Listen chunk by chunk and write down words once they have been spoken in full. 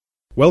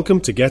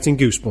Welcome to Getting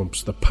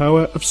Goosebumps, the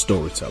power of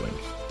storytelling.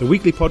 The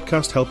weekly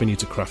podcast helping you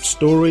to craft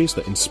stories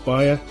that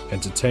inspire,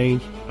 entertain,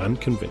 and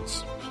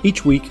convince.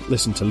 Each week,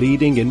 listen to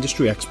leading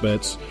industry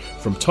experts,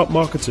 from top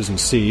marketers and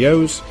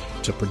CEOs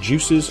to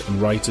producers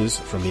and writers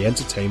from the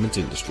entertainment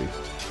industry.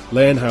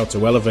 Learn how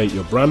to elevate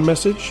your brand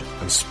message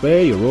and spur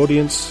your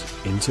audience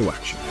into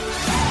action.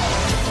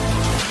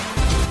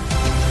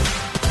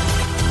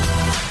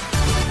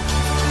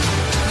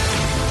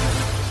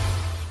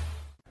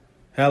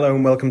 Hello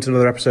and welcome to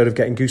another episode of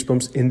Getting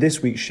Goosebumps. In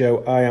this week's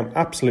show, I am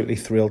absolutely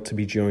thrilled to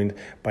be joined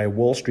by a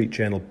Wall Street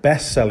Journal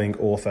best-selling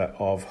author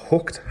of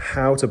Hooked: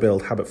 How to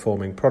Build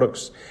Habit-Forming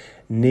Products,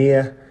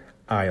 Nir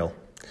Eyal.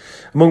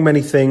 Among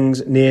many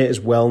things, Nir is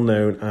well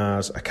known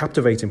as a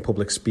captivating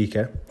public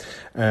speaker,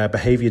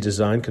 behavior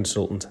design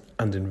consultant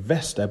and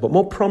investor, but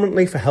more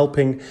prominently for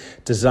helping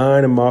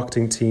design and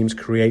marketing teams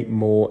create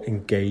more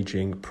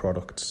engaging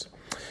products.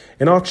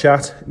 In our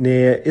chat,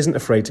 Nir isn't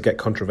afraid to get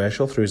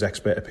controversial through his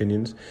expert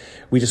opinions.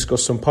 We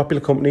discuss some popular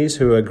companies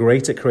who are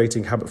great at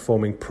creating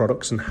habit-forming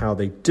products and how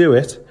they do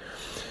it.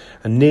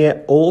 And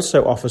Nir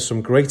also offers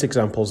some great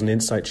examples and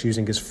insights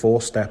using his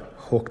four-step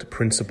Hooked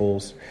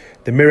principles: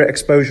 the mirror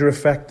exposure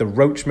effect, the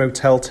Roach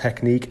Motel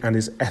technique, and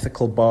his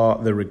ethical bar,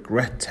 the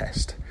regret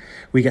test.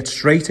 We get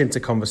straight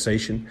into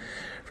conversation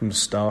from the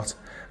start,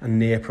 and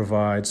Nir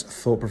provides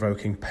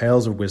thought-provoking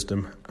pearls of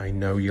wisdom I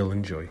know you'll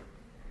enjoy.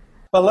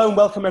 Hello and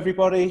welcome,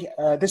 everybody.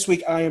 This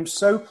week I am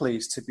so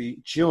pleased to be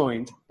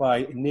joined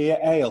by Nir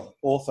Eyal,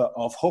 author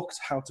of Hooked: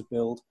 How to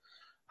Build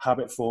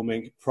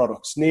Habit-Forming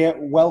Products. Nir,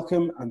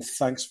 welcome and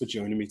thanks for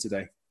joining me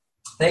today.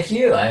 Thank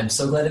you. I am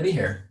so glad to be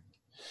here.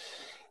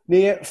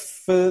 Nir,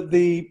 for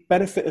the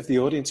benefit of the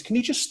audience, can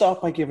you just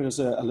start by giving us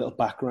a little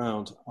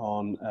background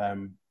on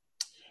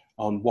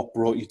what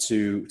brought you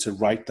to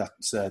write that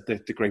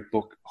the great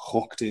book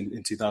Hooked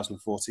in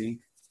 2014?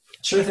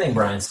 Sure thing,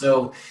 Brian.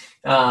 So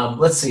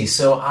let's see.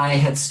 So I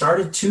had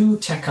started two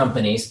tech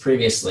companies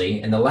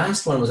previously, and the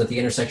last one was at the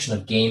intersection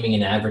of gaming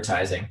and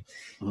advertising.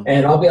 Mm-hmm.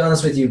 And I'll be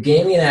honest with you,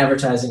 gaming and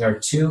advertising are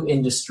two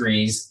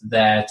industries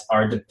that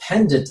are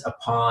dependent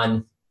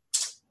upon,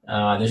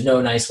 there's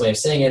no nice way of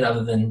saying it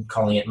other than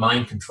calling it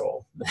mind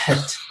control.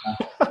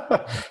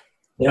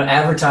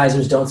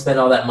 Advertisers don't spend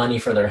all that money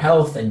for their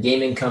health, and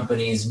gaming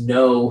companies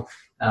know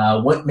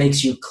what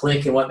makes you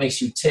click and what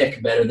makes you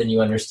tick better than you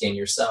understand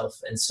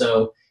yourself. And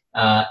so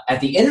at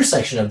the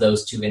intersection of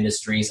those two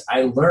industries,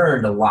 I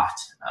learned a lot.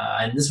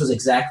 And this was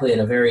exactly at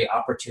a very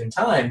opportune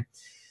time.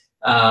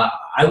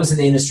 I was in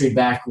the industry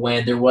back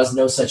when there was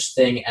no such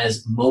thing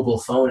as mobile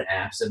phone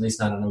apps, at least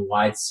not on a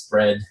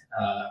widespread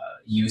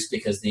use,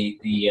 because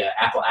the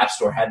Apple App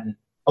Store hadn't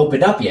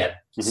opened up yet.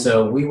 Mm-hmm.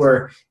 So we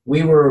were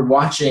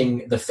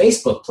watching the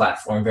Facebook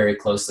platform very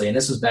closely, and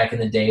this was back in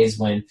the days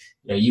when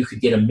you could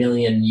get 1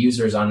 million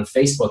users on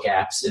Facebook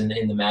apps in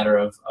the matter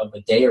of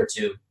a day or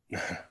two.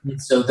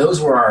 So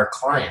those were our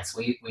clients.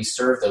 We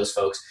served those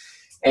folks.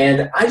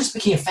 And I just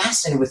became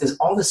fascinated with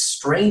all this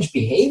strange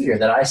behavior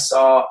that I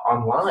saw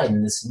online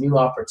and this new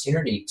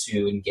opportunity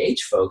to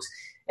engage folks.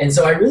 And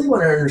so I really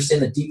want to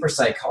understand the deeper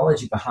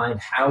psychology behind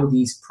how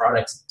these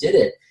products did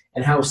it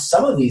and how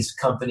some of these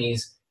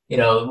companies,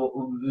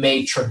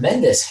 made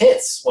tremendous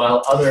hits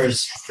while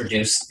others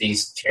produced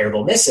these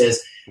terrible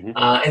misses. Mm-hmm.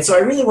 And so I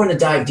really want to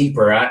dive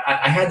deeper.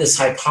 I had this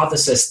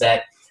hypothesis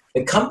that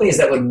the companies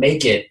that would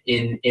make it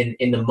in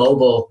the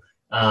mobile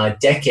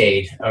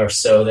decade or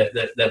so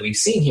that we've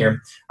seen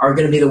here are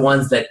going to be the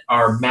ones that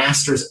are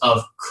masters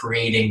of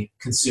creating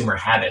consumer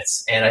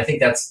habits. And I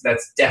think that's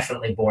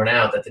definitely borne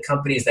out, that the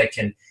companies that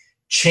can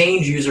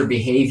change user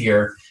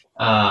behavior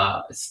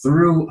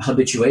through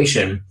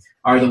habituation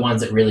are the ones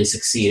that really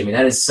succeed. I mean,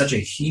 that is such a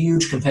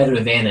huge competitive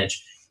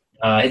advantage.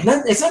 It's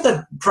not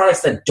that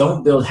products that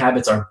don't build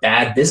habits are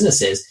bad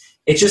businesses.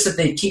 It's just that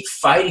they keep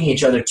fighting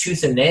each other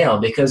tooth and nail,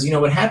 because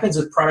what happens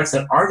with products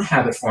that aren't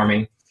habit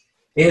forming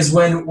is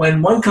when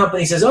one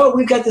company says, oh,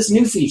 we've got this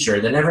new feature,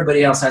 then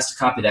everybody else has to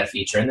copy that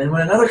feature. And then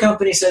when another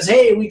company says,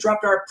 hey, we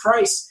dropped our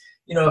price,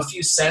 a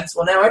few cents,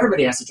 well, now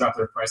everybody has to drop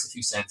their price a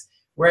few cents.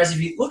 Whereas if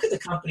you look at the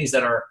companies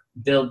that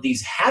build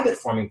these habit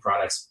forming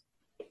products,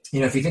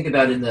 if you think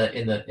about in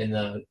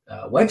the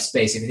web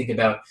space, if you think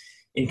about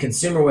in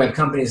consumer web,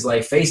 companies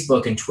like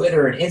Facebook and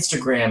Twitter and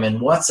Instagram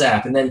and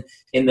WhatsApp, and then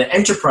in the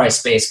enterprise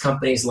space,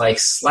 companies like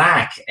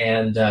Slack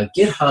and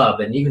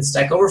GitHub and even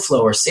Stack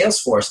Overflow or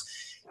Salesforce.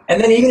 And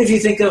then even if you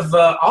think of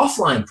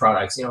offline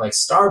products, like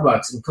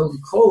Starbucks and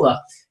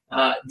Coca-Cola,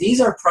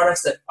 these are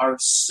products that are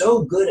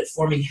so good at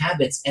forming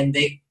habits, and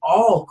they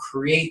all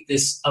create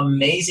this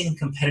amazing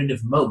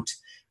competitive moat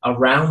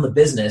around the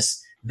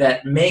business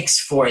that makes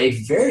for a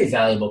very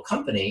valuable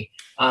company,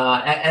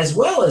 as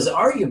well as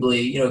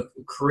arguably,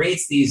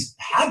 creates these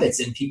habits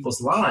in people's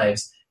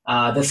lives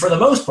that for the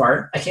most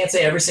part, I can't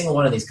say every single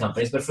one of these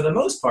companies, but for the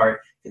most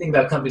part, if you think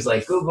about companies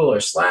like Google or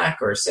Slack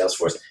or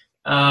Salesforce,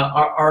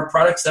 are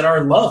products that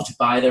are loved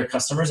by their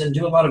customers and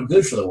do a lot of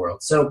good for the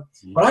world. So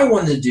what I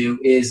wanted to do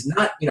is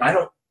not, I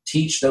don't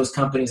teach those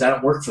companies. I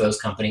don't work for those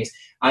companies.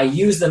 I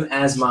use them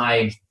as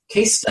my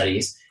case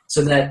studies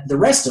so that the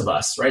rest of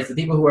us, right, the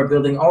people who are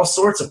building all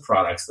sorts of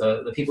products,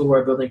 the people who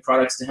are building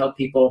products to help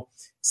people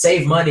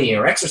save money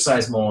or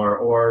exercise more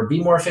or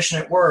be more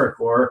efficient at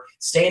work or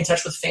stay in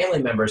touch with family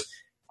members,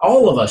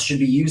 all of us should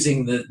be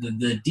using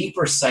the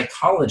deeper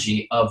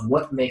psychology of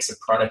what makes a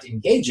product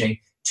engaging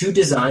to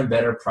design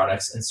better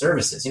products and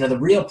services. The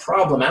real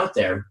problem out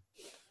there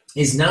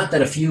is not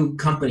that a few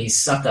companies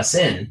suck us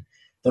in.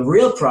 The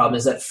real problem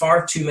is that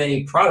far too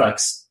many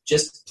products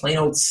just plain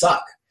old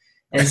suck.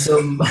 And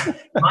so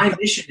my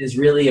mission is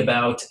really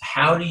about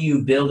how do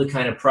you build a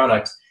kind of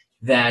product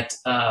that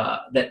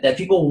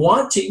people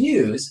want to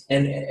use.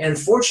 And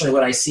unfortunately,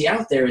 what I see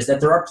out there is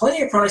that there are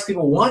plenty of products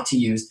people want to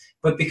use,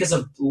 but because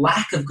of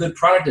lack of good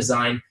product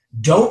design,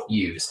 don't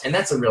use. And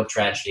that's a real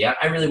tragedy.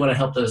 I really want to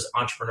help those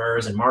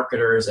entrepreneurs and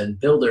marketers and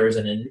builders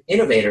and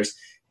innovators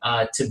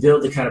to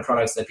build the kind of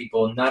products that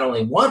people not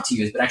only want to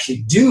use, but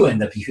actually do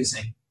end up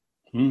using.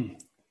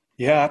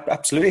 Yeah,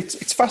 absolutely.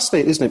 It's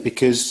fascinating, isn't it?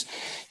 Because,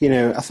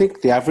 I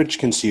think the average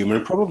consumer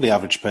and probably the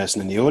average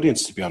person in the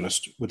audience, to be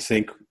honest, would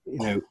think,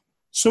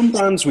 some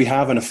brands we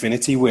have an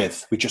affinity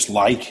with, we just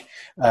like,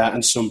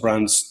 and some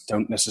brands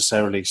don't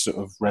necessarily sort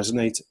of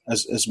resonate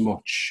as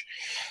much.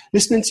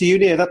 Listening to you,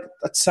 Nir,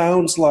 that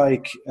sounds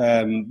like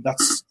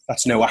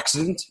that's no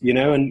accident,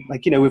 and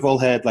we've all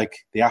heard like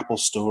the Apple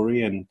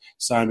story and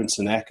Simon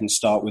Sinek and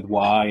Start With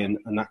Why and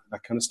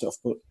that kind of stuff.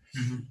 But,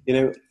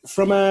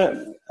 from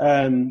a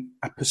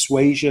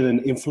persuasion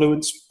and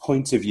influence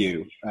point of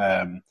view,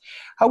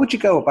 how would you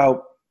go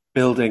about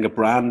building a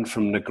brand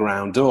from the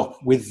ground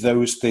up with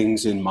those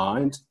things in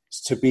mind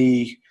to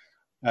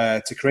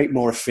create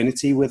more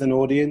affinity with an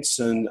audience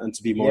and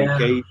to be more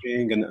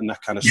engaging and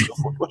that kind of stuff?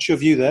 What's your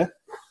view there?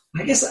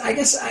 I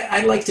guess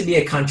I like to be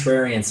a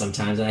contrarian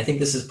sometimes, and I think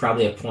this is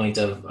probably a point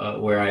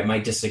of where I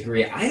might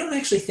disagree. I don't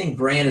actually think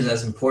brand is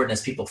as important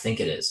as people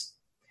think it is.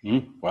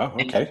 Wow.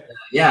 Okay.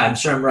 And, I'm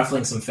sure I'm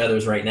ruffling some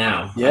feathers right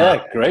now.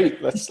 Yeah, great.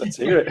 Let's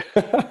hear it.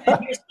 And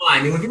here's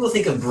why. When people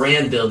think of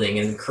brand building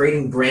and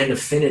creating brand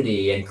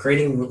affinity and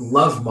creating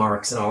love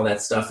marks and all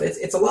that stuff,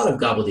 it's a lot of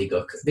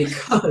gobbledygook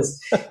because,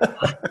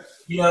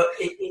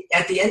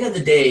 at the end of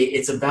the day,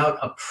 it's about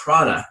a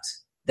product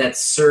that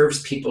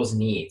serves people's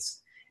needs.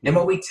 And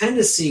what we tend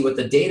to see, what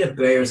the data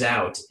bears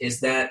out, is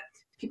that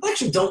people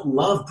actually don't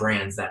love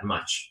brands that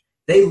much.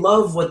 They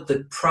love what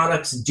the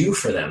products do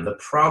for them, the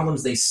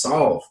problems they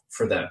solve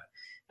for them.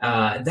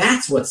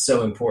 That's what's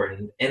so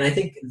important. And I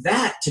think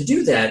that to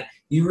do that,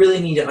 you really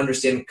need to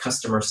understand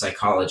customer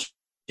psychology.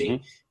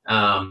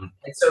 And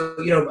so,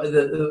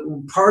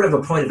 the part of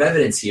a point of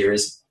evidence here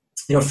is,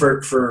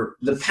 for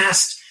the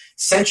past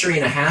century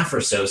and a half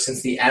or so,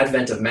 since the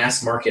advent of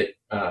mass market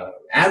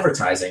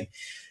advertising,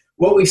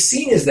 what we've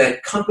seen is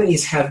that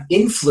companies have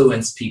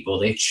influenced people.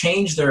 They've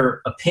changed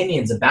their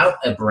opinions about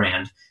a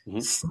brand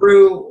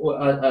through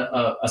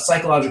a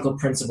psychological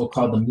principle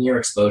called the mere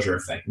exposure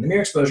effect. And the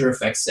mere exposure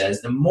effect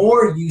says the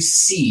more you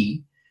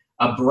see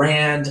a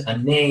brand, a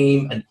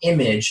name, an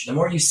image, the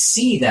more you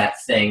see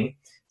that thing,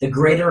 the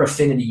greater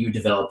affinity you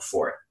develop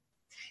for it.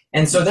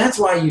 And so that's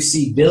why you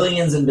see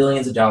billions and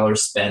billions of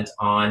dollars spent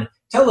on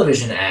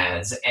television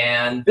ads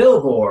and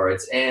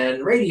billboards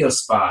and radio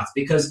spots,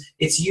 because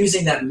it's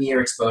using that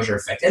mere exposure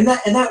effect. And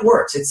that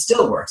works. It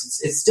still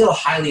works. It's still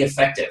highly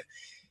effective.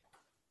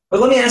 But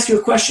let me ask you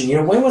a question.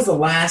 When was the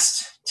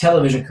last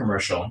television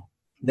commercial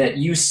that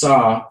you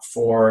saw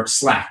for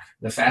Slack,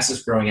 the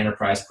fastest growing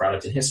enterprise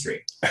product in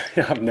history?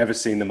 I've never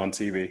seen them on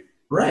TV.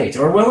 Right.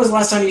 Or when was the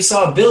last time you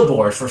saw a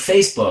billboard for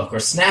Facebook or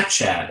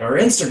Snapchat or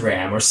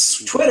Instagram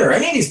or Twitter,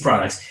 any of these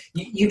products?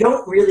 You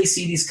don't really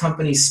see these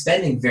companies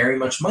spending very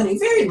much money.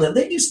 Very little.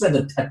 They do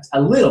spend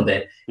a little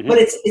bit, but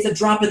it's a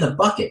drop in the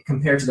bucket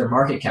compared to their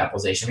market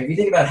capitalization. If you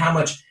think about how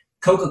much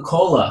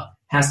Coca-Cola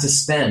has to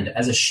spend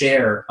as a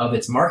share of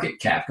its market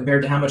cap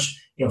compared to how much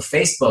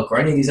Facebook or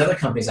any of these other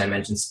companies I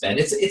mentioned spend,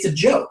 it's a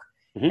joke.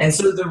 And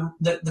so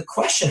the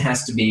question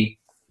has to be,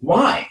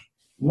 why?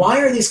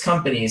 Why are these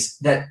companies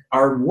that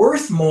are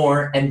worth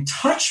more and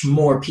touch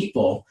more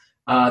people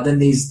than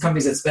these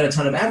companies that spend a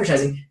ton of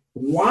advertising,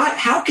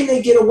 how can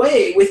they get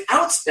away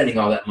without spending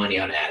all that money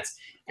on ads?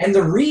 And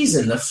the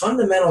reason, the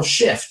fundamental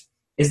shift,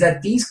 is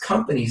that these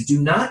companies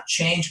do not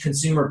change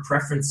consumer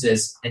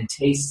preferences and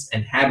tastes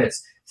and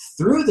habits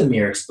through the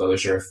mere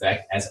exposure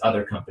effect as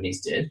other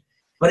companies did,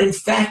 but in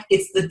fact,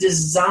 it's the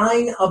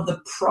design of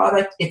the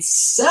product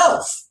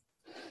itself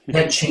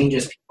that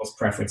changes people's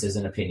preferences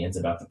and opinions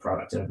about the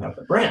product and about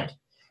the brand.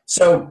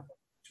 So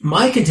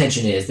my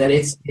contention is that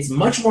it's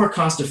much more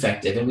cost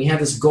effective, and we have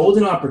this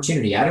golden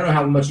opportunity. I don't know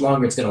how much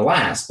longer it's going to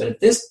last, but at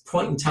this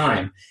point in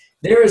time,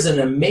 there is an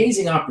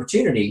amazing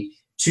opportunity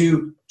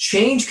to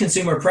change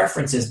consumer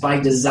preferences by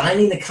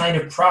designing the kind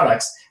of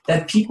products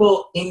that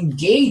people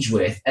engage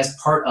with as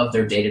part of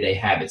their day-to-day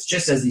habits,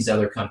 just as these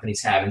other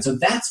companies have. And so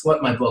that's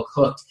what my book,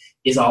 Hooked,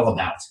 is all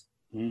about.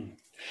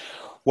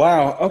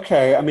 Wow.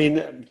 Okay.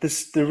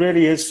 There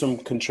really is some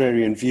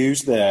contrarian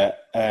views there.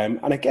 And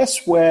I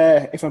guess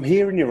if I'm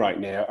hearing you right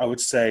now, I would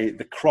say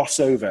the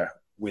crossover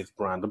with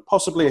brand and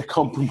possibly a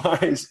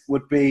compromise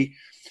would be,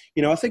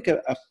 I think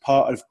a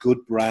part of good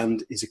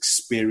brand is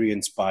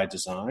experience by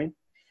design.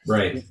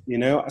 Right.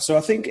 So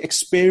I think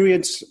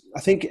exposure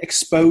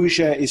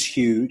is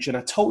huge, and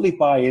I totally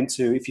buy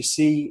into if you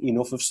see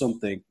enough of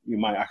something, you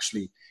might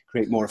actually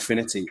create more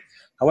affinity.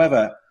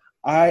 However,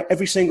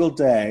 every single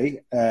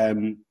day,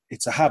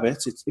 it's a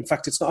habit. In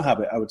fact, it's not a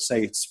habit. I would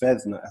say it's further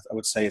than that. I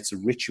would say it's a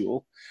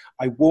ritual.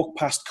 I walk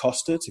past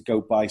Costa to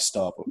go buy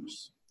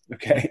Starbucks.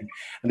 Okay,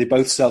 and they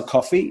both sell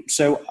coffee.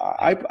 So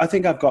I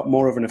think I've got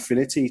more of an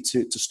affinity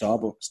to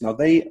Starbucks. Now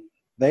they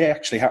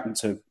actually happen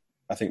to,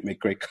 I think, make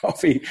great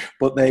coffee,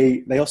 but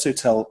they also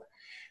tell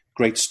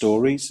great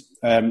stories.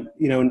 And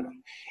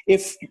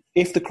if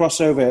the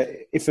crossover,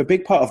 if a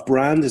big part of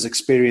brand is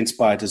experienced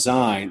by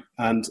design,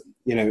 and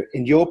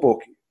in your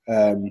book,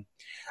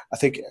 I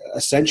think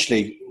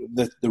essentially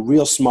the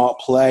real smart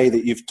play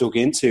that you've dug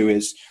into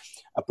is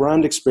a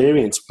brand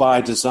experience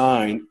by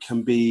design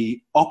can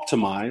be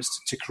optimized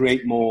to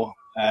create more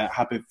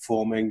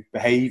habit-forming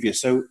behavior.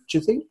 So do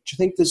you think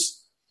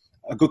there's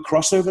a good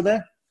crossover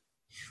there?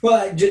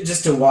 Well,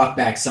 just to walk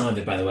back some of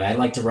it, by the way, I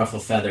like to ruffle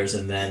feathers,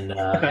 and then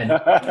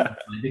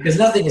because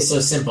nothing is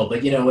so simple.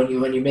 But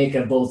when you make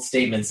a bold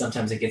statement,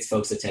 sometimes it gets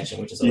folks' attention,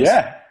 which is always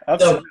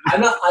absolutely. So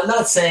I'm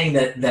not saying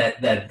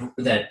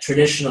that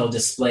traditional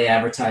display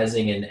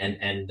advertising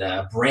and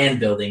brand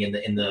building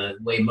in the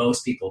way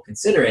most people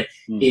consider it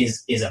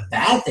is a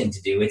bad thing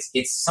to do.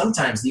 It's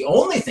sometimes the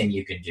only thing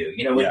you can do.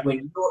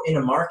 When you're in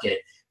a market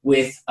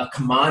with a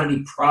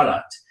commodity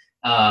product,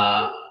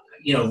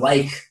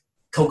 like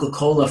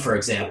Coca-Cola, for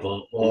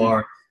example,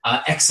 or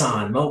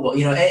Exxon Mobil,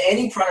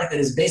 any product that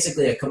is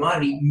basically a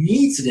commodity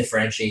needs to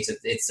differentiate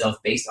itself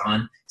based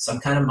on some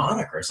kind of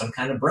moniker, some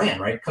kind of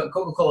brand, right?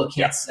 Coca-Cola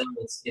can't sell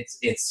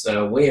its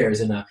wares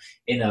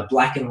in a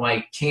black and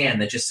white can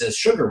that just says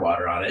sugar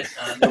water on it.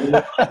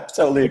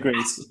 Totally agree.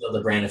 It has to build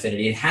a brand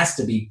affinity. It has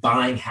to be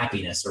buying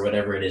happiness or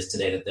whatever it is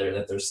today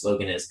that their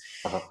slogan is.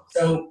 Uh-huh.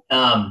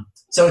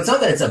 So it's not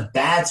that it's a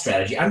bad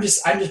strategy. I'm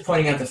just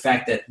pointing out the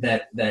fact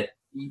that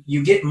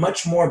you get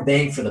much more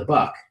bang for the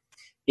buck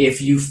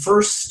if you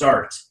first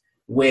start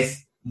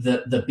with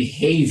the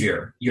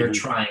behavior you're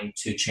trying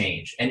to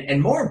change.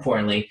 And more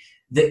importantly,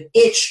 the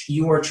itch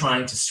you are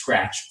trying to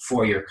scratch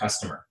for your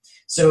customer.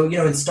 So, in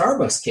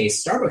Starbucks'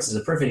 case, Starbucks is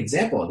a perfect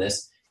example of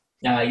this.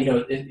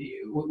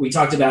 We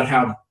talked about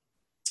how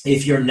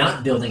if you're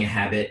not building a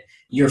habit,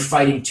 you're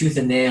fighting tooth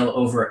and nail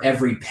over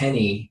every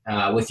penny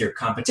with your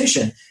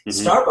competition.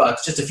 Mm-hmm.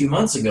 Starbucks, just a few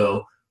months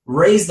ago,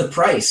 raised the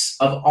price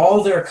of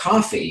all their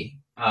coffee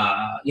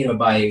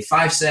by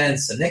 5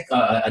 cents,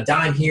 a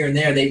dime here and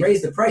there. They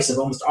raised the price of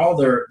almost all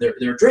their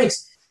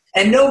drinks,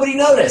 and nobody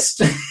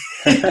noticed.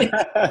 It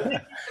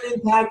didn't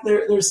impact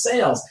their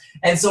sales.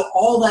 And so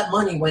all that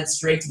money went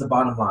straight to the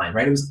bottom line,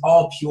 right? It was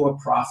all pure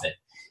profit.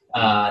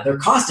 Their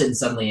cost didn't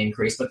suddenly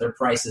increase, but their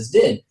prices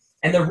did.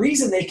 And the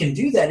reason they can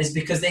do that is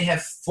because they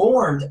have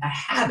formed a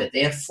habit.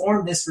 They have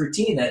formed this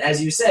routine that,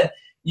 as you said,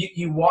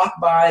 you walk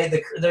by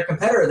their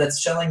competitor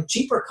that's selling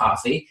cheaper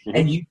coffee,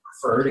 and you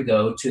prefer to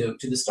go to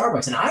the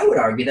Starbucks. And I would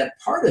argue that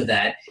part of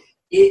that,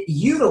 it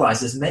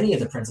utilizes many of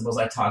the principles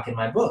I talk in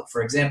my book.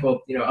 For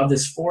example, of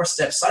this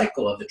 4-step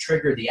cycle of the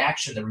trigger, the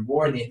action, the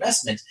reward, and the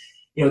investment,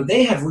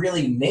 they have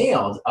really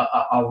nailed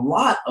a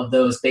lot of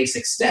those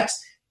basic steps,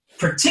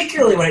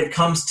 particularly when it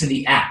comes to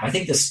the app. I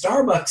think the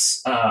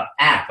Starbucks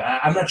app,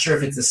 I'm not sure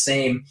if it's the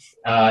same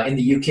in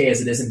the UK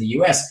as it is in the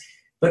US,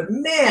 but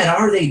man,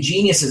 are they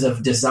geniuses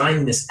of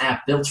designing this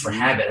app built for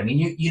habit. I mean,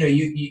 you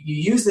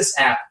use this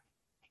app.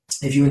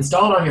 If you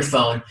install it on your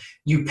phone,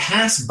 you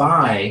pass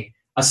by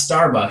a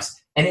Starbucks,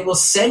 and it will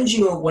send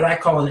you what I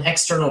call an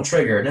external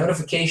trigger, a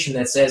notification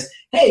that says,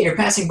 hey, you're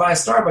passing by a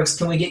Starbucks,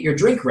 can we get your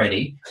drink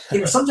ready?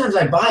 Sometimes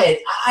I buy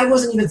it, I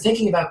wasn't even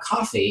thinking about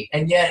coffee,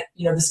 and yet,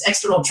 this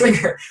external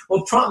trigger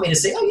will prompt me to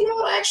say, oh, you know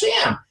what, I actually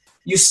am.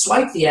 You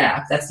swipe the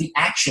app, that's the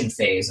action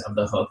phase of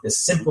the hook,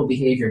 this simple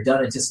behavior done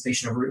in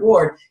anticipation of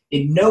reward.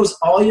 It knows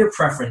all your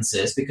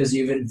preferences because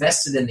you've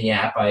invested in the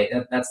app.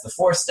 That's the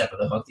 4th step of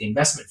the hook, the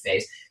investment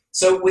phase.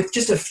 So with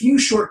just a few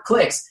short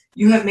clicks,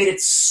 you have made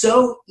it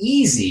so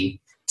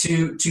easy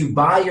to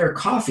buy your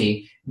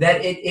coffee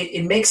that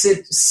it makes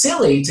it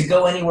silly to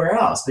go anywhere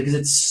else because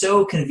it's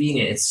so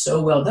convenient, it's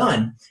so well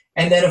done.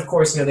 And then, of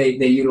course, they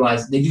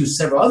do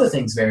several other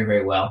things very,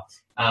 very well.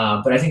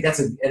 But I think that's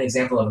an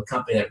example of a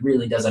company that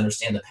really does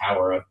understand the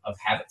power of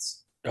habits.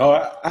 Oh,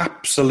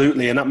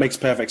 absolutely. And that makes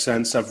perfect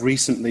sense. I've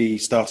recently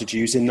started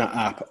using that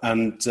app.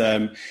 And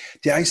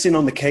the icing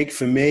on the cake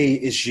for me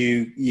is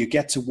you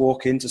get to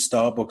walk into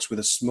Starbucks with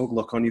a smug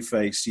look on your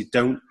face. You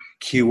don't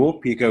queue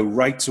up. You go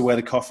right to where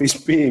the coffee's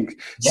being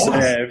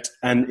served,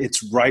 and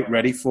it's right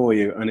ready for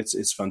you. And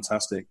it's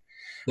fantastic.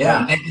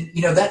 Yeah.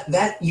 And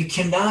that you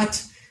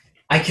cannot,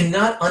 I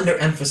cannot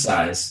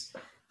underemphasize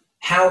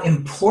how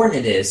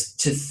important it is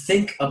to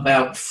think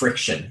about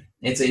friction.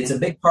 It's a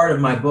big part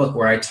of my book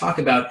where I talk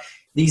about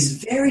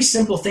these very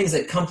simple things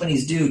that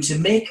companies do to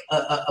make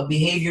a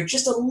behavior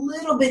just a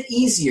little bit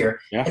easier,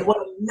 and what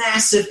a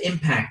massive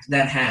impact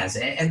that has.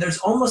 And there's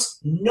almost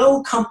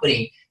no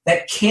company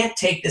that can't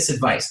take this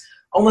advice.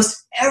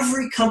 almost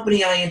every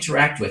company I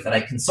interact with, that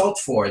I consult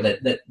for,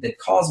 that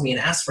calls me and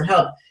asks for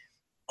help,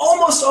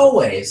 almost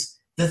always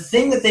the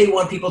thing that they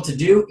want people to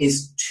do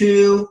is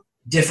too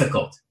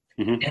difficult.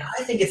 And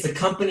I think it's the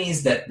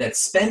companies that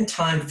spend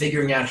time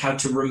figuring out how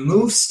to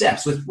remove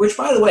steps, which,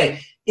 by the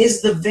way,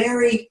 is the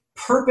very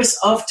purpose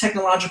of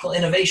technological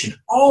innovation.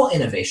 All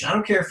innovation, I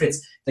don't care if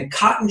it's the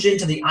cotton gin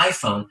to the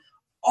iPhone,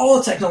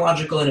 all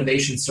technological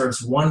innovation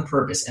serves one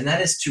purpose, and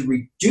that is to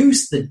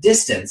reduce the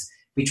distance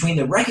between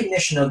the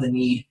recognition of the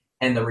need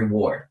and the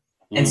reward.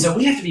 And so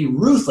we have to be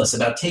ruthless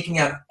about taking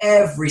out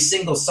every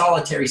single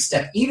solitary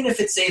step, even if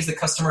it saves the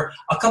customer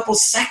a couple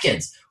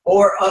seconds,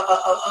 or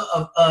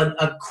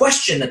a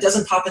question that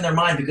doesn't pop in their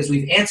mind because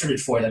we've answered it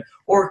for them,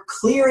 or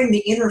clearing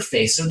the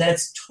interface so that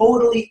it's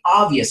totally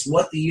obvious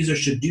what the user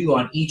should do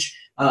on each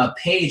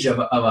page of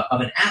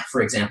an app,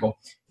 for example.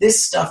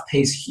 This stuff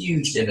pays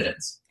huge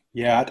dividends.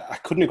 Yeah, I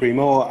couldn't agree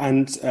more.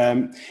 And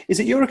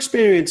is it your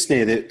experience,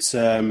 Nir,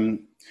 that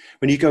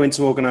when you go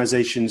into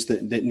organizations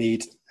that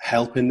need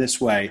help in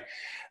this way,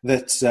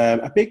 that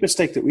a big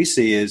mistake that we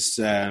see is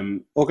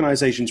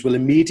organizations will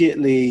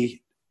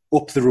immediately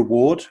up the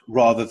reward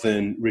rather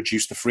than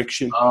reduce the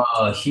friction? Oh,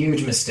 a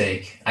huge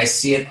mistake. I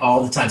see it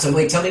all the time. So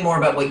wait, tell me more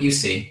about what you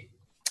see.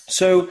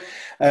 So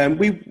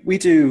we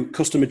do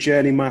customer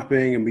journey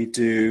mapping, and we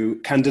do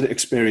candidate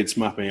experience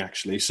mapping,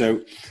 actually.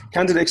 So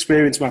candidate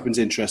experience mapping is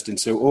interesting.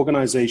 So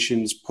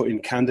organizations put in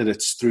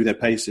candidates through their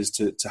paces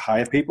to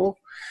hire people.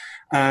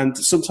 And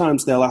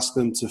sometimes they'll ask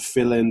them to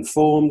fill in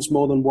forms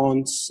more than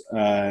once,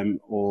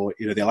 or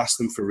they'll ask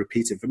them for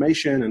repeat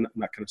information and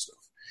that kind of stuff.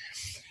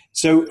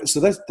 So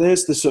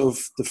there's the sort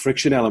of the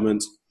friction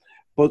element.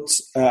 But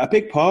a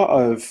big part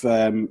of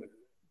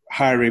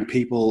hiring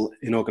people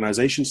in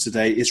organizations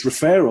today is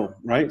referral,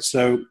 right?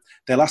 So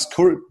they'll ask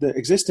the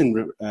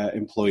existing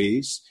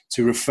employees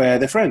to refer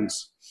their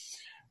friends.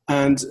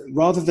 And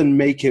rather than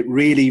make it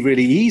really,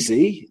 really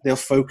easy, they'll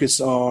focus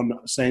on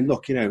saying,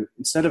 look,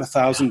 instead of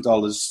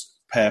 $1,000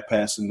 per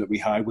person that we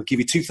hire, we'll give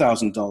you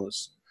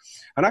 $2,000.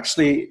 And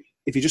actually,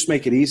 if you just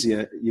make it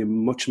easier, you're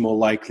much more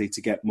likely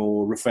to get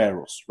more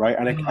referrals, right?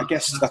 And I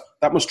guess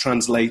that must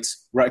translate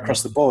right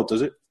across the board,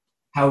 does it?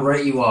 How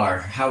right you are.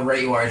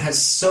 It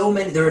has so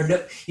many,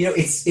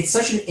 it's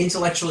such an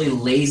intellectually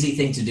lazy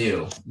thing to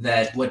do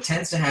that what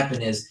tends to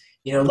happen is,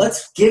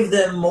 let's give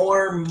them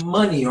more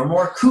money or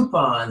more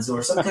coupons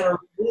or some kind of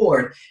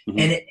reward.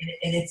 And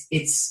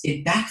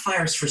it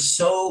backfires for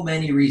so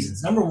many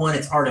reasons. Number one,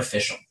 it's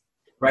artificial,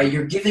 right?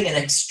 You're giving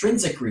an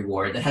extrinsic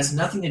reward that has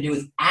nothing to do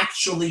with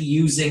actually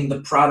using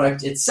the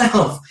product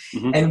itself.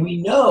 And we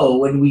know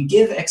when we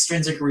give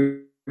extrinsic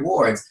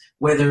rewards,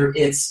 whether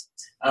it's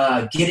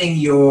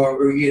getting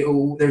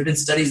there have been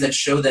studies that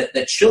show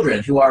that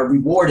children who are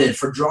rewarded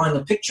for drawing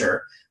a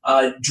picture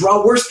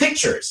draw worse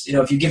pictures,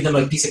 if you give them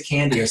a piece of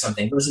candy or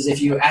something, versus if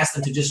you ask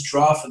them to just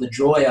draw for the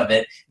joy of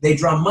it, they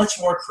draw much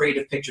more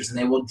creative pictures, and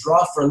they will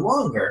draw for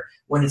longer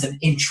when it's an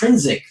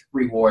intrinsic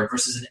reward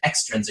versus an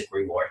extrinsic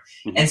reward.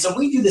 And so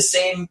we do the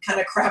same kind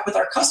of crap with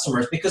our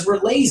customers because we're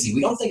lazy.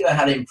 We don't think about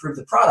how to improve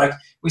the product.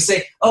 We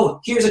say,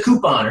 oh, here's a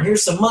coupon, or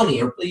here's some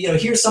money, or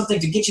here's something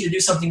to get you to do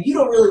something you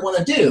don't really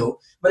want to do,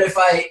 but if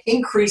I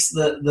increase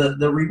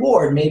the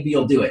reward, maybe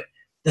you'll do it.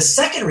 The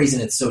second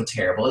reason it's so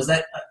terrible is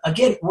that,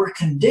 again, we're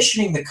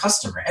conditioning the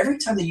customer. Every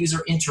time the user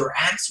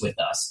interacts with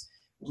us,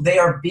 they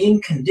are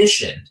being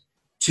conditioned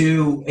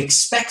to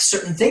expect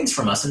certain things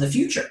from us in the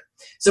future.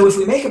 So if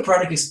we make a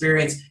product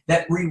experience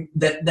that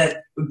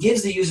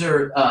gives the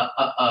user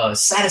a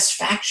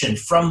satisfaction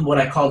from what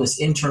I call this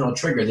internal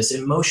trigger, this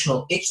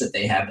emotional itch that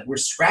they have, that we're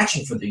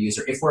scratching for the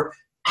user, if we're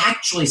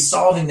actually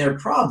solving their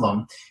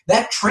problem,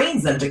 that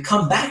trains them to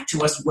come back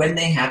to us when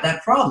they have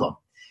that problem.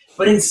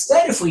 But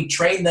instead, if we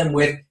train them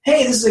with,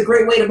 hey, this is a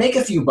great way to make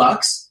a few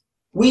bucks,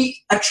 we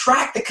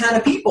attract the kind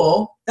of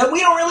people that we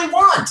don't really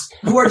want,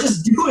 who are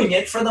just doing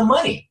it for the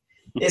money.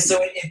 And so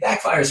it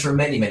backfires for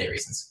many, many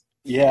reasons.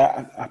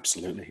 Yeah,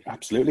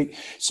 absolutely.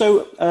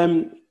 So,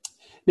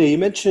 you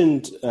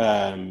mentioned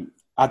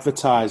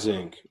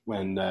advertising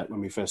when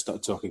we first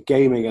started talking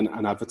gaming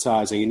and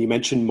advertising, and you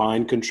mentioned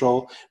mind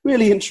control.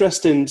 Really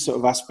interesting sort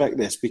of aspect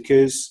this,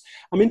 because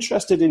I'm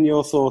interested in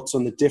your thoughts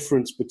on the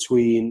difference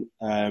between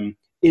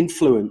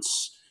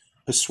influence,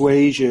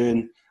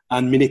 persuasion,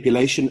 and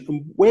manipulation.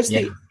 And where's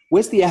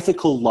the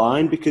ethical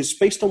line? Because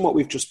based on what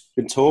we've just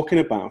been talking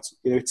about,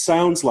 it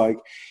sounds like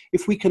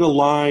if we can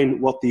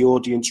align what the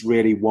audience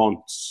really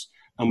wants,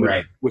 and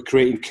we're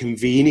creating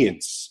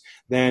convenience,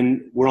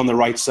 then we're on the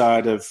right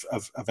side of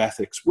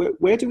ethics.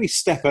 Where do we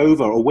step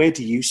over, or where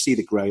do you see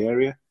the gray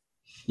area?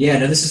 Yeah,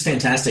 no, this is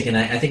fantastic, and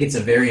I think it's a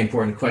very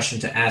important question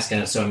to ask,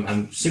 and so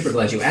I'm super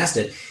glad you asked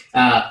it.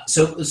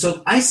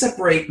 So I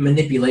separate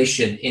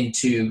manipulation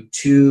into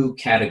two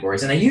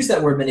categories, and I use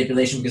that word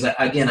manipulation because,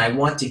 I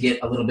want to get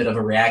a little bit of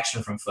a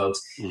reaction from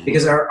folks,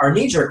 because our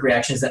knee-jerk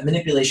reaction is that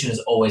manipulation is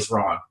always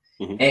wrong,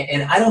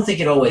 and I don't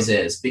think it always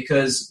is,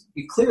 because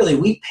clearly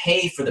we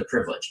pay for the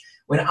privilege.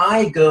 When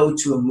I go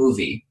to a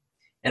movie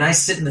and I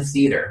sit in the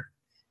theater,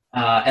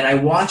 and I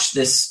watch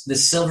this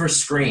silver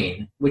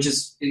screen, which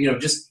is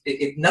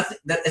nothing.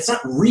 It's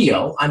not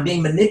real. I'm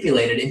being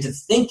manipulated into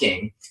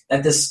thinking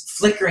that this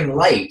flickering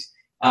light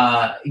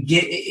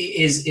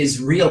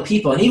is real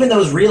people, and even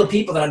those real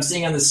people that I'm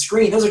seeing on the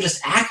screen, those are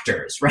just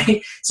actors,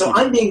 right? So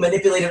I'm being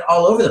manipulated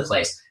all over the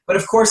place. But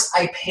of course,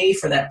 I pay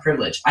for that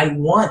privilege. I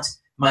want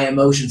my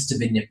emotions to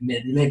be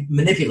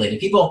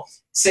manipulated. People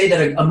say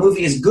that a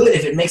movie is good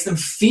if it makes them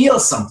feel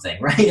something,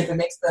 right? If it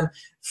makes them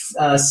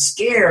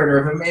scared,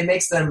 or if it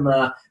makes them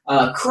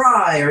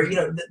cry,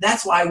 or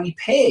that's why we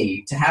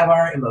pay to have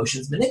our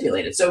emotions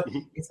manipulated. So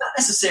it's not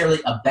necessarily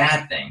a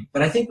bad thing,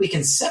 but I think we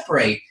can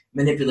separate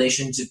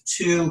manipulation into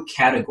two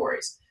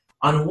categories.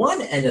 On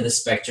one end of the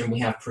spectrum, we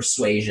have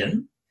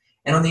persuasion,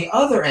 and on the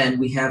other end,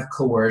 we have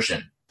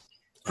coercion.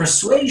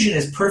 Persuasion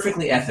is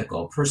perfectly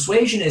ethical.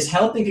 Persuasion is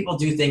helping people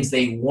do things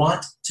they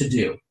want to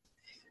do.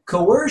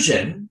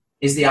 Coercion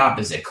is the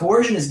opposite.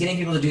 Coercion is getting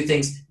people to do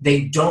things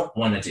they don't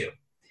want to do.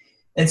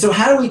 And so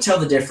how do we tell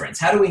the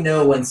difference? How do we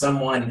know when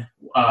someone,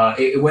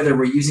 whether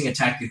we're using a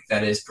tactic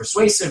that is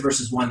persuasive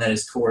versus one that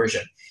is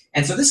coercion?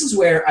 And so this is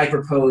where I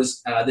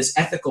propose this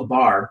ethical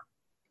bar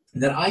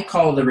that I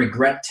call the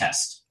regret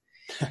test.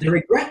 The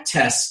regret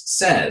test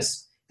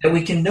says that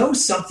we can know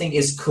something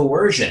is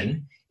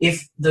coercion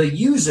if the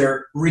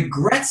user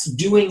regrets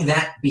doing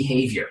that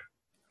behavior.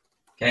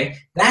 Okay,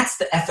 that's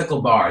the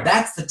ethical bar.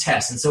 That's the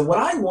test. And so what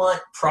I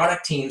want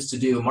product teams to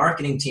do,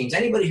 marketing teams,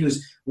 anybody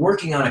who's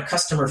working on a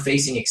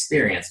customer-facing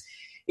experience,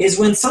 is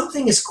when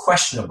something is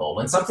questionable,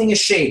 when something is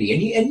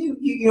shady, and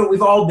you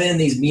we've all been in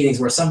these meetings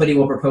where somebody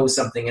will propose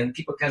something and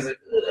people kind of say,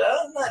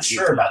 I'm not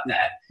sure about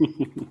that.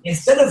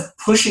 Instead of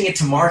pushing it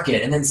to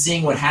market and then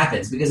seeing what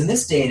happens, because in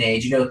this day and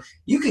age,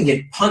 you can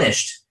get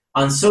punished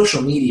on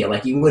social media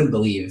like you wouldn't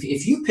believe.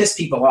 If you piss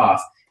people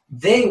off,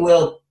 they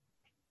will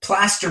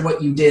plaster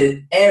what you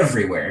did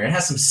everywhere. It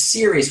has some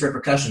serious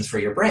repercussions for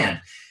your brand.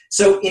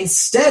 So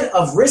instead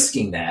of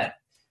risking that,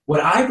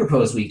 what I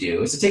propose we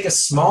do is to take a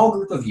small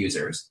group of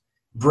users,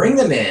 bring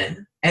them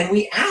in, and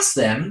we ask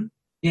them,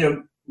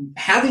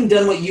 having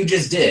done what you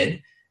just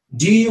did,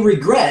 do you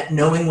regret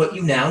knowing what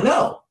you now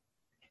know?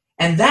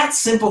 And that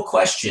simple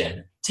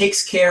question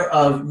takes care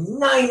of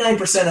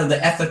 99% of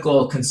the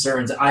ethical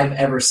concerns I've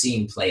ever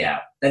seen play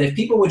out. That if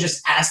people would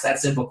just ask that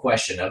simple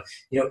question of,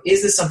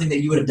 is this something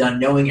that you would have done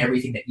knowing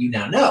everything that you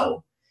now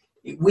know,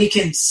 we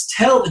can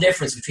tell the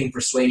difference between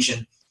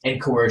persuasion and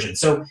coercion.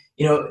 So,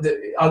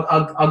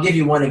 I'll give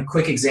you one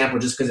quick example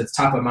just because it's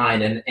top of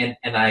mind,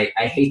 and I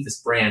hate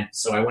this brand,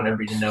 so I want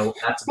everybody to know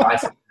not to buy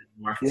from it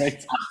anymore.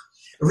 Right.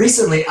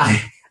 Recently,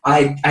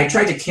 I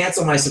tried to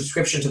cancel my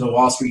subscription to the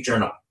Wall Street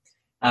Journal.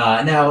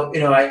 Now,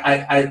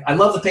 I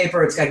love the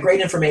paper. It's got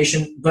great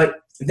information,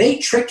 but they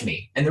tricked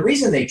me. And the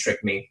reason they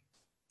tricked me,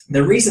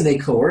 the reason they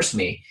coerced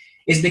me,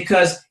 is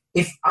because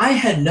if I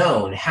had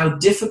known how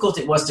difficult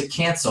it was to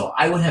cancel,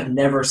 I would have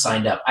never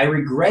signed up. I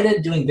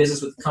regretted doing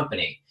business with the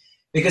company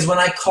because when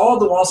I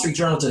called the Wall Street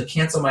Journal to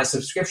cancel my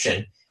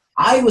subscription,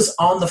 I was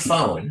on the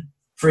phone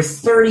for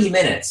 30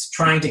 minutes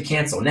trying to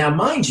cancel. Now,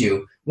 mind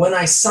you, when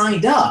I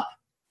signed up,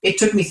 it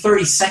took me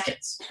 30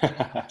 seconds,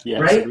 yes.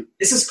 Right?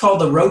 This is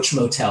called the Roach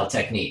Motel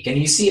technique. And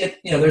you see it,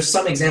 there's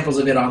some examples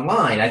of it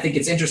online. I think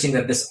it's interesting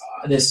that this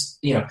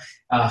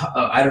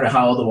I don't know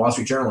how old the Wall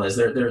Street Journal is.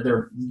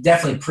 They're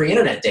definitely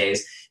pre-internet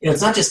days.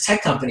 It's not just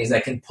tech companies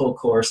that can pull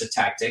coercive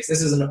tactics.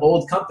 This is an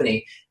old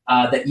company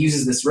that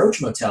uses this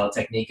Roach Motel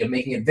technique of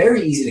making it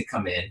very easy to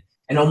come in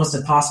and almost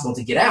impossible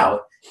to get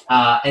out.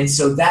 And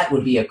so that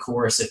would be a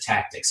coercive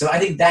tactic. So I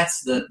think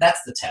that's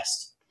the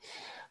test.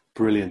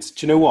 Brilliant.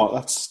 Do you know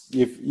what?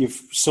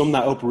 You've summed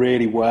that up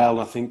really well.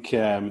 I think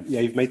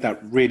you've made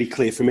that really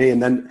clear for me.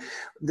 And then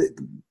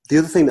the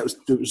other thing that was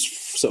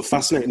sort of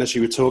fascinating as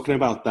you were talking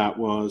about that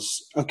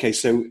was, okay,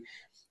 so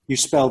you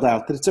spelled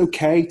out that it's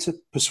okay to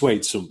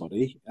persuade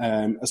somebody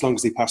as long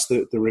as they pass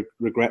the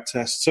regret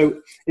test. So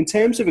in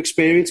terms of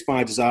experience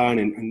by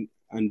design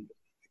and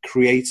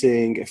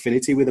creating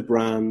affinity with a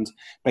brand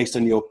based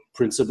on your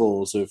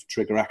principles of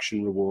trigger,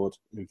 action, reward,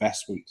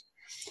 investment,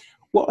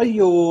 what's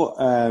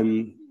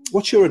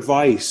your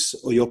advice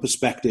or your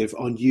perspective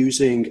on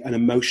using an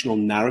emotional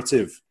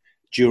narrative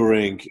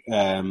during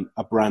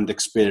a brand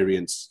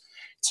experience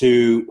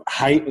to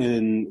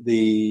heighten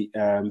the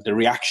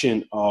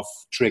reaction of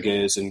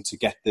triggers and to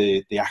get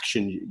the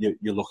action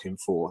you're looking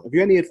for? Have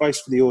you any advice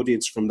for the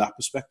audience from that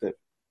perspective?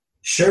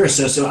 Sure.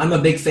 So I'm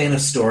a big fan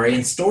of story,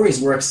 and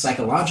stories work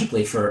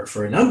psychologically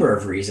for a number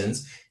of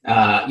reasons.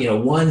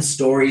 One,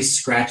 stories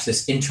scratch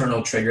this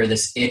internal trigger,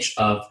 this itch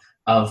of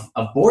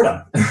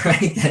boredom,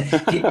 right?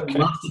 That people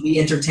love to be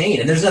entertained.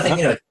 And there's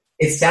nothing,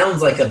 it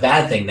sounds like a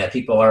bad thing that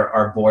people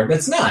are bored, but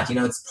it's not.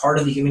 It's part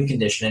of the human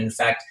condition. And in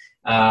fact,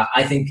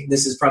 I think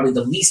this is probably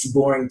the least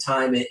boring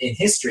time in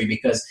history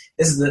because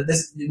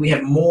we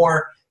have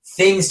more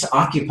things to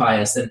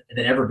occupy us than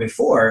ever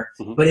before.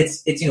 Mm-hmm. But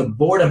it's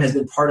boredom has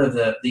been part of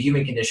the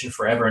human condition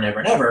forever and ever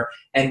and ever.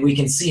 And we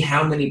can see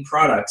how many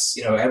products,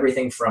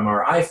 everything from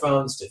our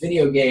iPhones to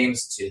video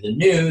games to the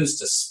news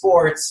to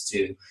sports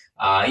to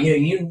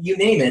you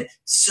name it.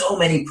 So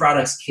many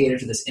products cater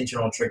to this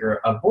internal trigger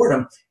of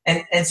boredom.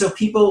 And so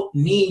people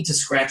need to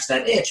scratch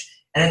that itch.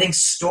 And I think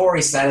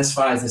story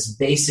satisfies this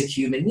basic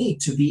human need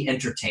to be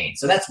entertained.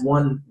 So that's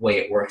one way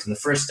it works in the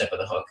first step of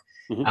the hook.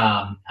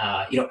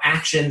 Mm-hmm.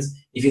 Actions,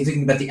 if you're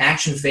thinking about the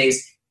action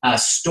phase,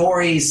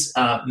 stories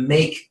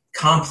make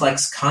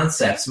complex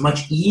concepts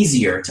much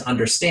easier to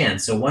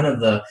understand. So one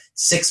of the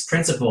 6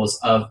 principles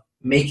of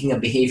making a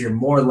behavior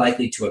more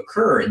likely to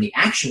occur in the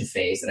action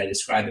phase that I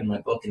describe in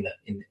my book in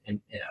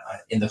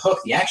the hook,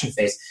 the action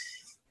phase,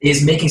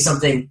 is making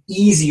something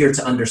easier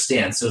to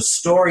understand. So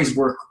stories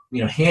work,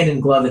 hand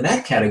in glove in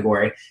that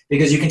category,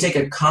 because you can take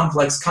a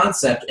complex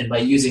concept and by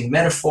using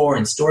metaphor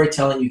and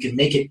storytelling, you can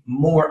make it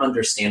more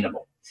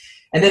understandable.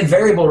 And then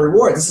variable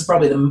reward. This is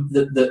probably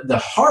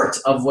the heart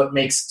of what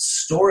makes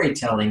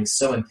storytelling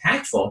so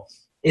impactful,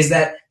 is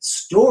that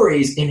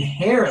stories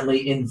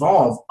inherently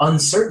involve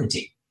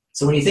uncertainty.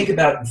 So when you think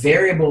about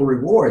variable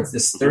rewards,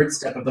 this third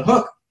step of the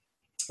hook,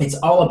 it's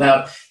all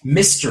about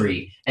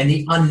mystery and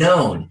the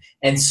unknown.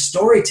 And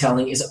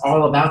storytelling is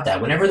all about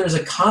that. Whenever there's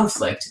a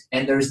conflict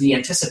and there's the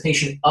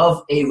anticipation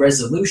of a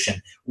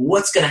resolution,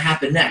 what's going to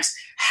happen next?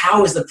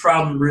 How is the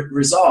problem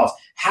resolved?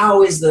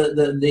 How is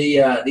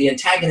the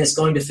antagonist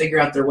going to figure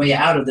out their way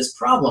out of this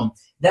problem?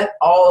 That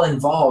all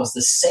involves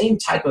the same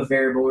type of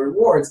variable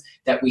rewards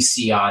that we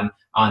see on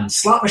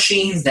slot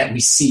machines, that we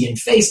see in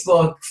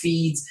Facebook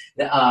feeds,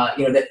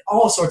 that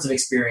all sorts of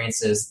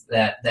experiences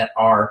that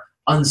are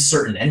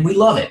uncertain, and we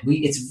love it.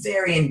 It's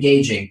very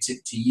engaging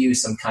to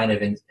use some kind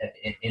of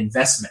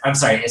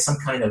some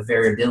kind of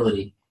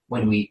variability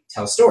when we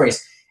tell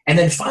stories. And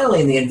then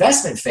finally, in the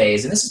investment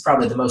phase, and this is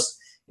probably the most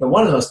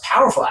one of the most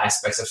powerful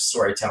aspects of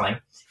storytelling,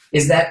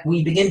 is that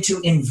we begin to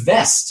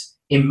invest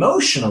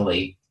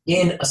emotionally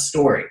in a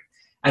story.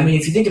 I mean,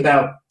 if you think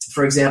about,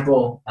 for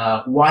example,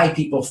 why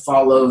people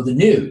follow the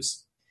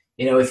news.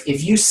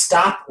 If you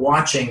stop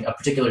watching a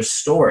particular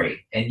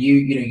story and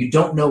you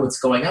don't know what's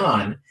going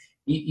on,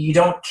 you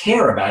don't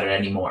care about it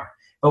anymore.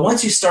 But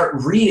once you start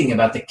reading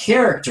about the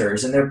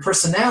characters and their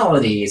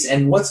personalities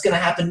and what's going to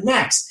happen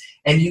next,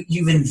 and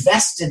you've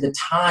invested the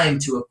time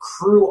to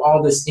accrue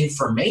all this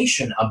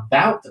information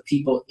about the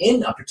people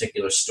in a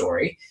particular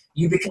story,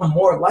 you become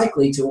more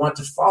likely to want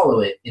to follow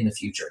it in the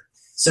future.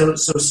 So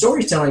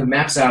storytelling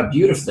maps out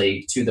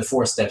beautifully to the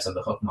 4 steps of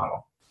the hook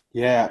model.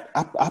 Yeah,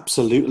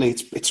 absolutely.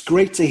 It's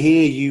great to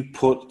hear you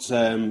put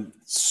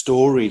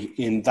story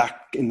in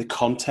the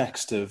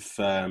context of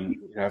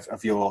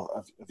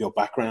your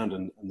background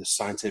and the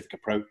scientific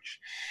approach.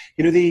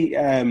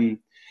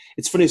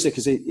 It's funny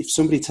because if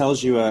somebody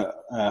tells you a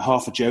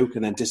half a joke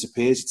and then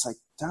disappears, it's like,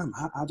 damn,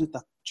 how did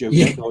that joke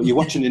end? Or you're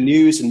watching the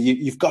news and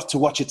you've got to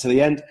watch it to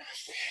the end.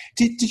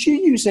 Did you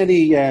use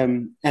any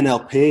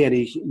NLP,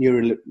 any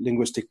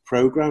neuro-linguistic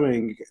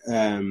programming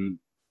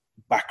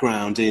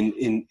background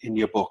in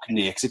your book,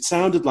 Nir? Because it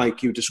sounded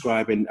like you were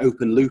describing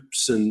open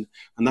loops and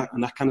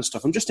that kind of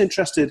stuff. I'm just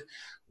interested,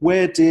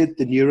 where did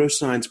the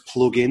neuroscience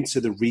plug into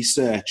the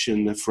research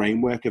and the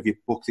framework of your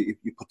book that you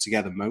put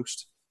together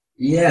most?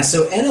 Yeah,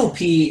 so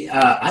NLP,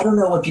 I don't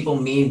know what people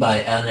mean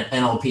by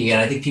NLP,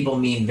 and I think people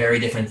mean very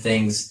different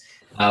things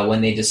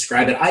when they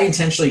describe it. I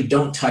intentionally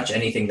don't touch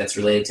anything that's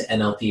related to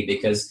NLP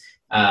because,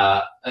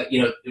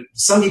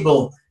 some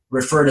people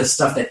refer to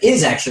stuff that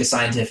is actually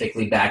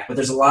scientifically backed, but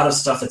there's a lot of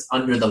stuff that's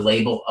under the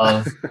label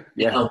of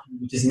NLP,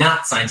 which is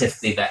not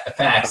scientifically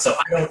backed. So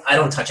I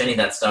don't touch any of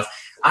that stuff.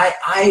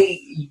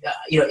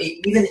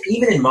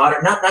 Even in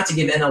modern, not to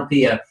give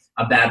NLP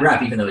a bad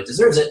rap, even though it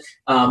deserves it.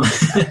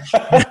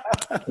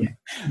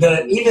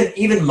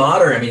 Even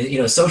modern, I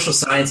mean, social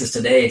sciences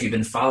today, if you've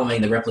been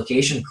following the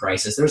replication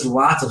crisis, there's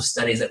lots of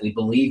studies that we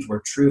believed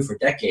were true for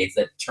decades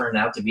that turned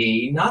out to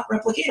be not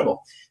replicatable.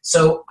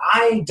 So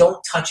I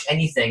don't touch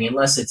anything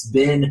unless it's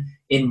been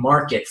in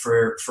market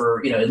for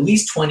at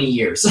least 20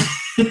 years,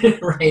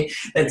 right?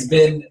 That's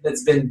been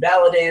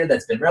validated,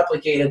 that's been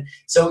replicated.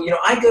 So,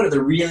 I go to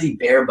the really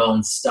bare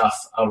bones stuff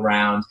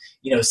around,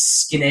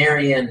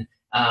 Skinnerian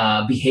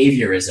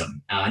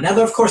behaviorism.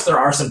 Now, of course, there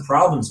are some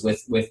problems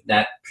with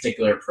that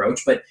particular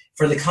approach, but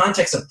for the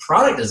context of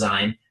product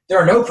design, there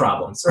are no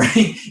problems,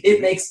 right?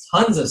 It makes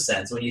tons of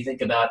sense when you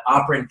think about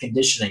operant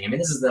conditioning. I mean,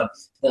 this is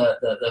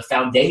the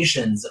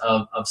foundations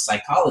of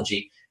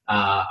psychology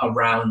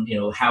around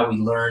how we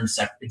learn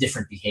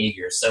different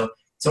behaviors. So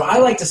I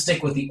like to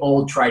stick with the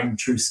old tried and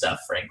true stuff,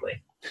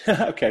 frankly.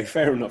 Okay,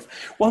 fair enough.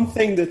 One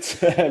thing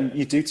that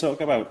you do talk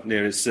about,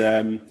 Nir,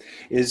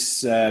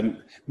 is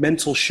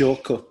mental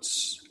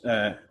shortcuts,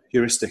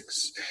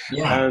 heuristics.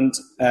 Yeah.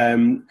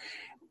 And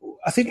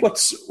I think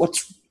what's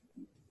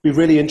be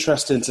really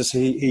interesting to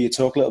hear you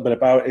talk a little bit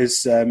about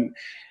is,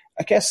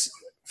 I guess,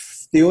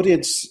 the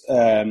audience,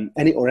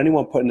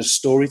 anyone putting a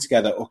story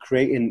together or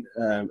creating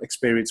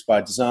experience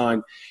by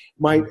design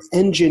might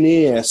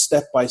engineer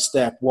step by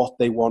step what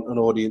they want an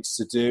audience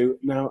to do.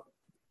 Now,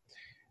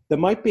 there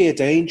might be a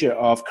danger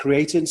of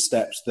creating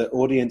steps that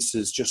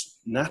audiences just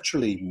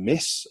naturally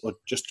miss or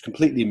just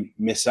completely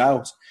miss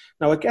out.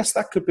 Now, I guess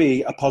that could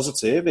be a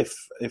positive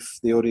if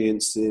the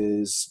audience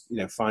is,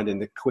 finding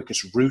the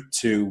quickest route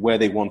to where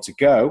they want to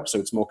go, so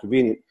it's more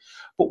convenient.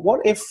 But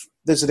what if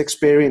there's an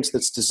experience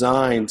that's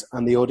designed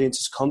and the audience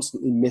is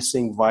constantly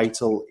missing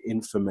vital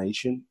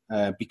information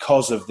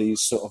because of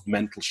these sort of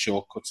mental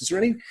shortcuts? Is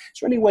there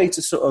any way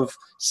to sort of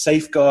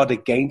safeguard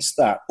against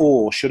that,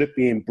 or should it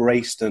be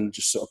embraced and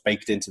just sort of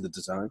baked into the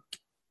design?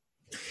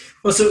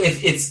 Well, so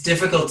if it's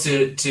difficult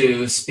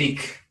to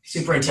speak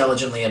super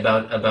intelligently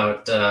about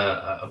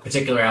a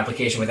particular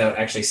application without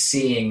actually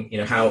seeing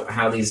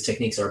how these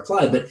techniques are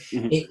applied, but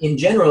in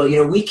general,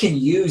 we can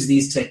use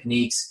these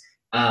techniques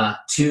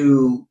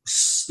to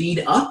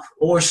speed up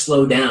or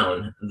slow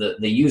down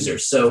the user.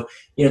 So,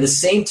 the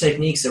same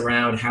techniques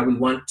around how we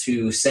want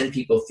to send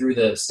people through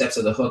the steps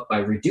of the hook by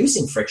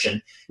reducing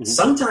friction.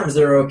 Sometimes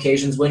there are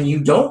occasions when you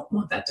don't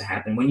want that to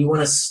happen, when you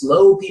want to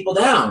slow people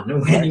down,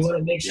 when you want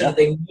to make sure that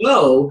they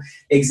know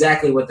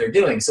exactly what they're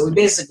doing. So we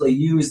basically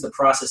use the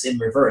process in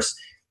reverse.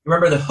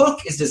 Remember, the hook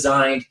is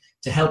designed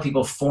to help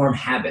people form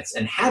habits,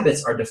 and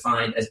habits are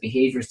defined as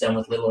behaviors done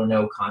with little or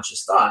no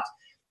conscious thought.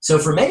 So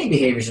for many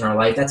behaviors in our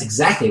life, that's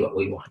exactly what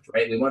we want,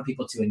 right? We want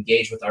people to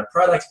engage with our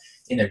product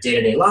in their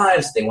day-to-day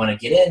lives. They want to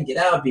get in, get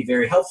out, be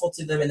very helpful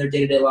to them in their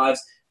day-to-day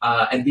lives,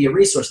 and be a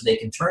resource that they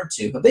can turn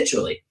to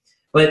habitually.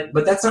 But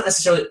that's not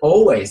necessarily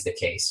always the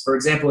case. For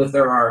example, if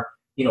there are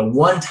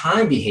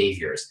one-time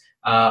behaviors,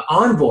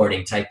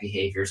 onboarding type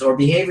behaviors, or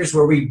behaviors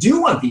where we do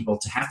want people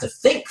to have to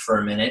think for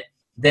a minute,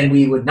 then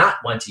we would not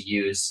want to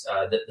use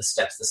the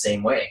steps the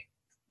same way.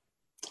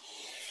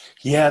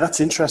 Yeah, that's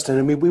interesting.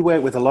 I mean, we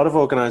work with a lot of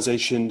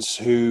organizations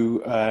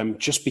who,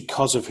 just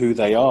because of who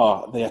they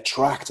are, they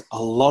attract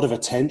a lot of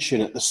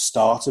attention at the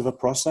start of a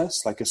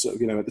process, like a sort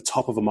of, at the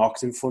top of a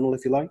marketing funnel,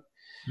 if you like.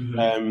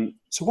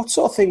 So what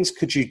sort of things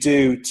could you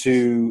do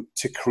to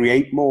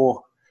create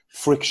more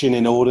friction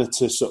in order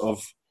to sort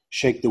of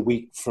shake the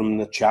wheat from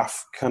the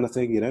chaff kind of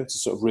thing, to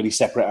sort of really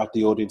separate out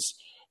the audience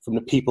from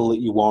the people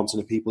that you want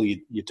and the people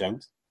you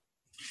don't?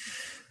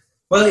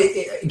 Well,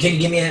 can you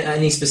give me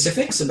any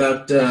specifics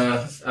about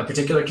a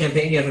particular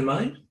campaign you have in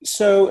mind?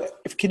 So,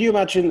 can you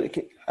imagine,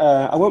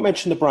 I won't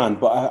mention the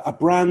brand, but a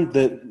brand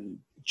that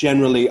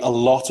generally a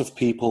lot of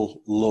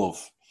people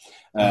love.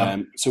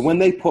 So when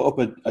they put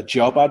up a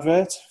job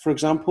advert, for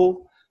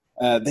example,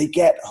 they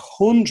get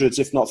hundreds,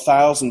 if not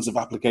thousands of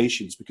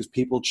applications because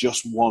people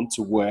just want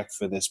to work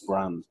for this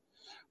brand.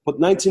 But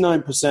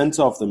 99%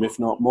 of them, if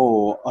not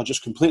more, are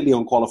just completely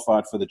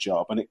unqualified for the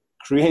job, and it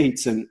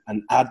creates an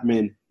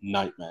admin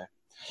nightmare.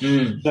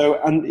 So,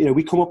 and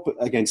we come up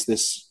against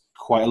this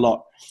quite a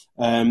lot,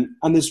 and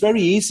there's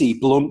very easy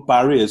blunt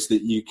barriers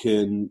that you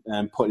can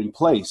put in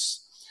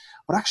place,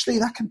 but actually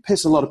that can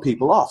piss a lot of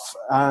people off.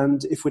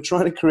 And if we're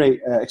trying to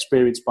create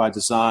experience by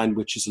design,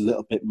 which is a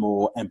little bit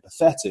more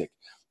empathetic,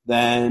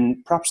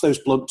 then perhaps those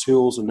blunt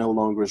tools are no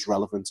longer as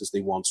relevant as they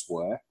once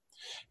were.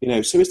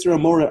 So is there a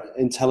more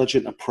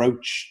intelligent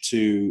approach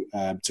to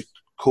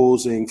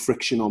causing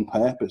friction on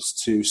purpose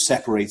to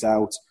separate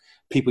out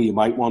people you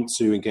might want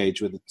to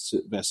engage with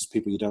versus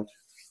people you don't?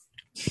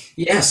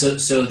 Yeah,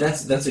 so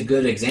that's a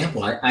good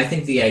example. I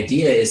think the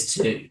idea is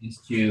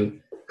to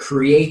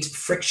create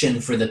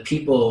friction for the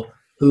people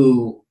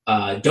who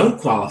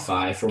don't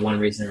qualify for one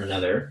reason or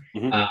another,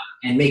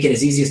 and make it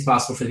as easy as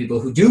possible for the people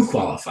who do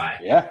qualify.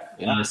 Yeah.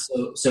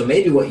 So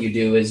maybe what you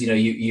do is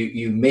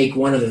you make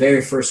one of the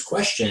very first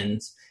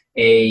questions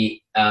a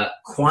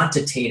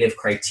quantitative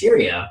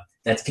criteria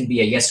that can be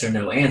a yes or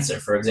no answer.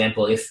 For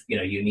example, if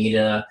you need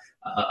an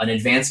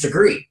advanced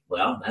degree,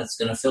 well, that's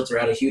going to filter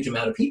out a huge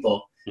amount of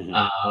people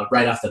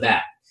right off the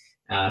bat.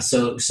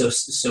 So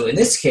in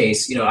this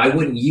case, I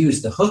wouldn't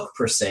use the hook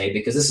per se,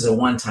 because this is a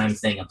one-time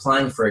thing.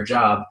 Applying for a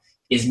job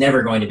is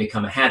never going to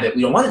become a habit.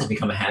 We don't want it to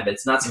become a habit.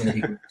 It's not something that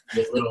people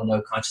with little or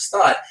no conscious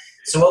thought.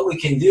 So what we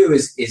can do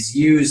is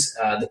use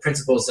the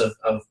principles of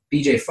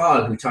BJ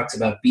Fogg, who talks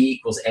about B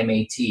equals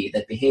MAT,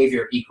 that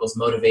behavior equals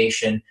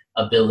motivation,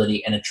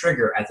 ability, and a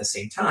trigger at the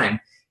same time.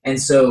 And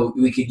so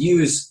we could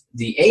use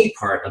the A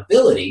part,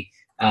 ability,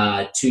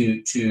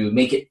 to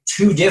make it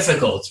too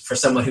difficult for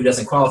someone who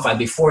doesn't qualify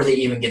before they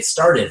even get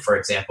started, for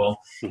example,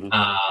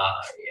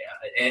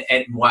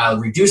 and while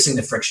reducing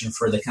the friction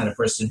for the kind of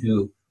person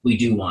who we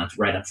do want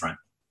right up front.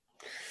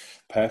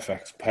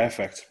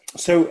 Perfect.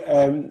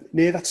 So,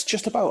 Nir, that's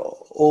just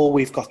about all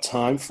we've got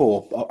time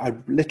for.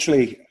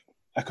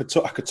 I could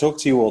talk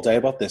to you all day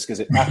about this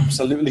because it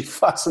absolutely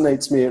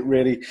fascinates me. It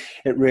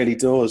really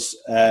does.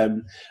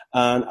 And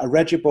I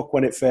read your book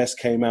when it first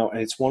came out,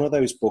 and it's one of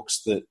those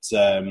books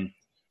that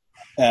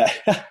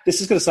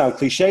this is going to sound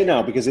cliche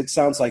now because it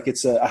sounds like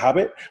it's a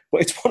habit,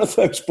 but it's one of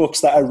those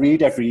books that I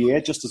read every year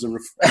just as a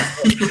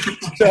refresher.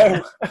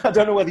 So I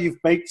don't know whether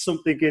you've baked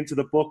something into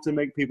the book to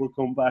make people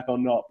come back or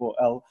not, but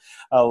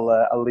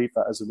I'll leave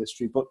that as a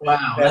mystery. But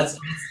wow,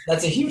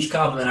 that's a huge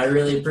compliment. I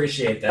really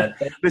appreciate that.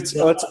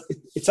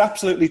 It's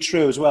absolutely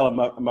true as well. And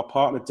my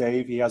partner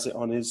Dave, he has it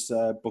on his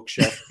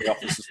bookshelf in the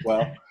office as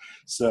well.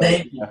 So,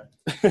 yeah.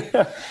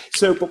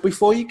 But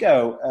before you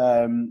go,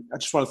 I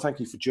just want to thank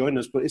you for joining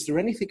us. But is there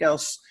anything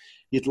else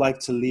you'd like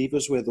to leave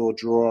us with or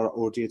draw our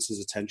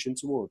audience's attention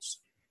towards?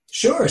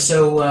 Sure.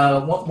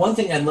 So one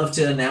thing I'd love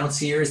to announce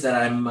here is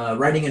that I'm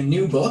writing a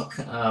new book.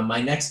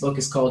 My next book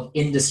is called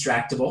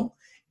Indistractable,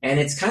 and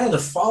it's kind of the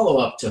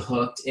follow-up to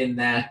Hooked in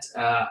that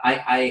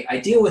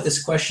I deal with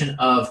this question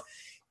of,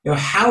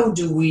 how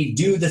do we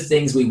do the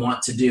things we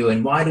want to do,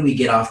 and why do we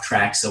get off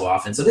track so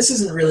often? So this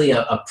isn't really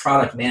a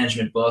product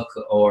management book,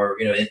 or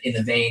in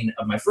the vein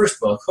of my first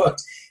book,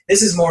 Hooked.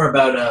 This is more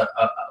about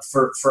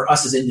for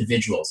us as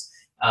individuals.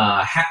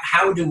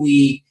 How do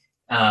we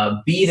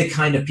be the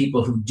kind of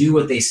people who do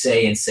what they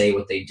say and say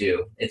what they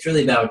do? It's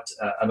really about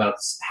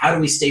how do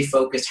we stay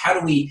focused? How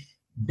do we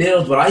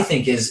build what I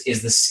think is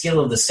the skill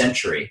of the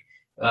century,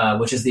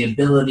 which is the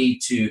ability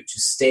to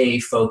stay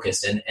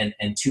focused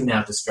and tune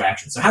out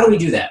distractions. So how do we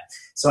do that?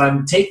 So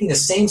I'm taking the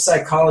same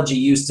psychology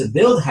used to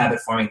build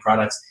habit-forming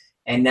products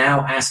and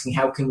now asking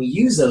how can we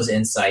use those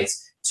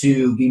insights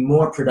to be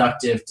more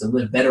productive, to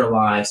live better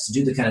lives, to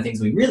do the kind of things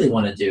we really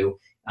want to do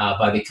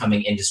by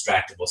becoming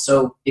indistractable.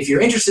 So if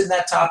you're interested in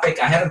that topic,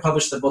 I haven't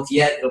published the book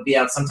yet. It'll be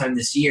out sometime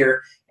this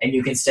year, and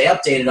you can stay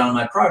updated on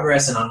my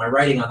progress and on my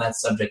writing on that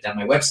subject at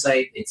my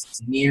website. It's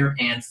Nir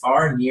and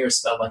Far. Nir is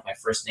spelled like my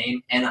first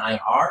name,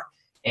 N-I-R,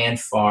 and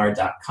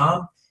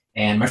Far.com.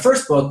 And my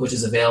first book, which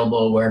is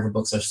available wherever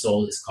books are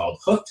sold, is called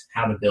Hooked,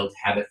 How to Build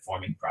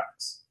Habit-Forming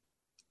Products.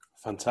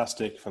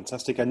 Fantastic.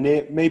 And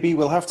maybe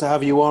we'll have to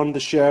have you on the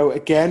show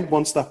again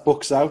once that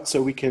book's out so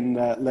we can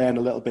learn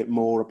a little bit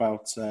more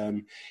about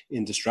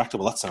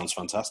Indistractable. That sounds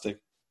fantastic.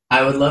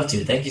 I would love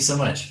to. Thank you so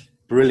much.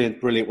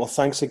 Brilliant. Well,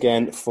 thanks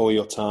again for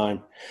your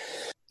time.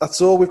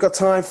 That's all we've got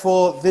time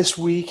for this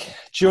week.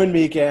 Join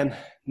me again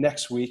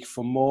next week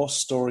for more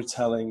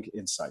storytelling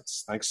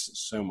insights. Thanks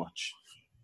so much.